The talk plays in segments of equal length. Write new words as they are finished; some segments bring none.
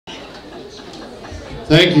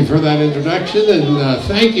Thank you for that introduction, and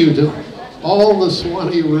thank you to all the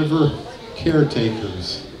Suwannee River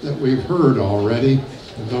caretakers that we've heard already,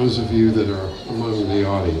 and those of you that are among the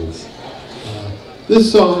audience.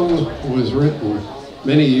 This song was written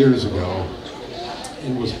many years ago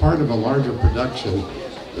and was part of a larger production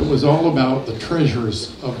that was all about the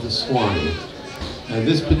treasures of the Suwannee. And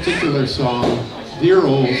this particular song, Dear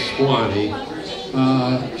Old Suwannee,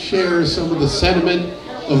 shares some of the sentiment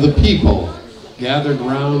of the people gathered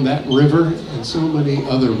around that river and so many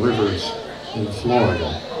other rivers in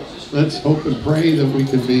Florida. Let's hope and pray that we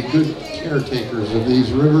can be good caretakers of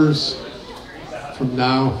these rivers from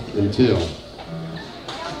now until.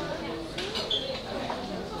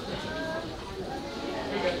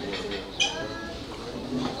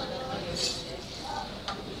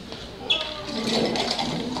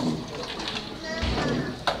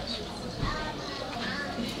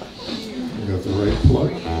 Got the right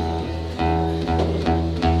plug.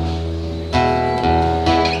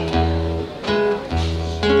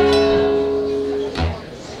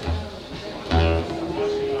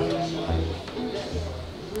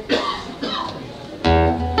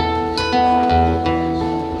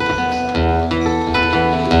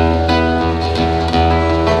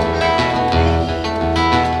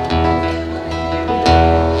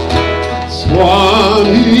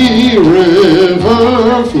 Suwannee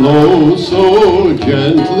River flows so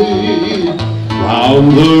gently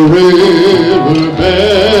round the river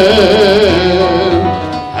bed,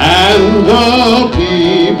 and the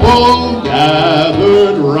people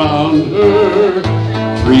gathered round her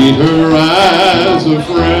treat her as a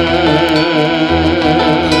friend.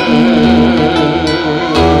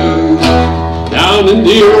 Down in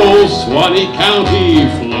dear old Suwannee County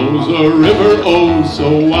flows a river oh so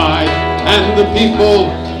wide, and the people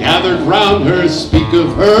gathered round her speak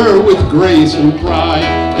of her with grace and pride.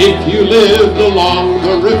 If you lived along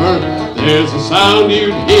the river, there's a sound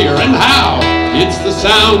you'd hear, and how? It's the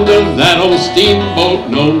sound of that old steamboat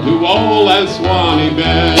known to all as Suwannee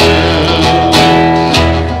Belle.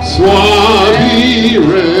 Suwannee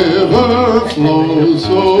River flows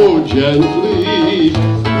so gently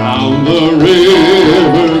round the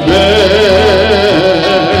river bed,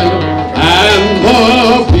 and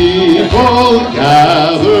the people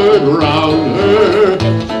gathered round her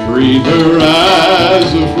treat her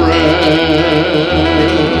as a friend.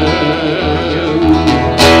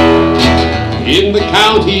 In the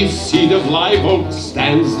county seat of Live Oak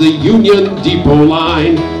stands the Union Depot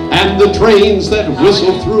line, and the trains that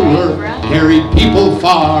whistle through her carry people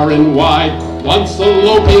far and wide. Once the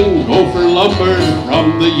loping gopher lumbered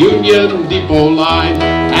from the Union Depot line,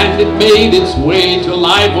 and it made its way to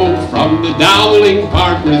Live Oak from the Dowling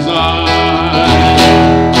Park reside.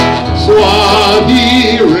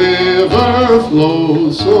 Suwannee River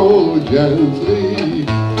flows so gently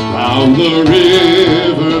round the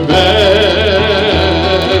river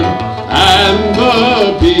bed, and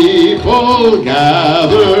the people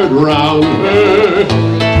gathered round her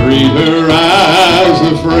treat her as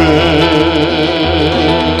a friend.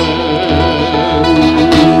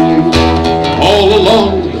 All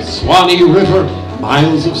along the Suwannee River,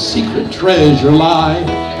 miles of secret treasure lie,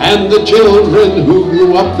 and the children who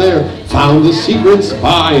grew up there found the secrets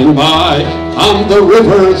by and by. On the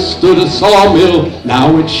river stood a sawmill,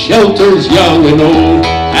 now it shelters young and old,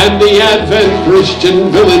 and the Advent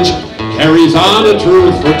Christian village carries on a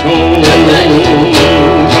truth foretold.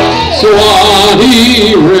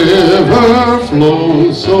 Suwannee River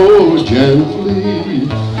flows so gently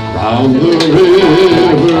round the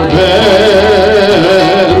river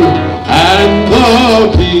bed, and the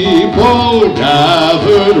people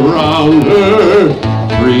gathered round her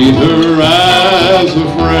treat her as a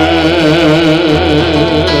friend.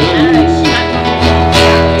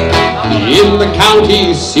 In the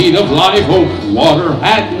county seat of Live Oak, water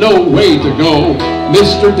had no way to go.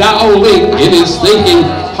 Mr. Dowling, in his thinking,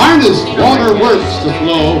 harnessed waterworks to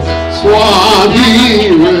flow.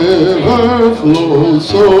 Suwannee River flows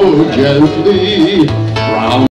so gently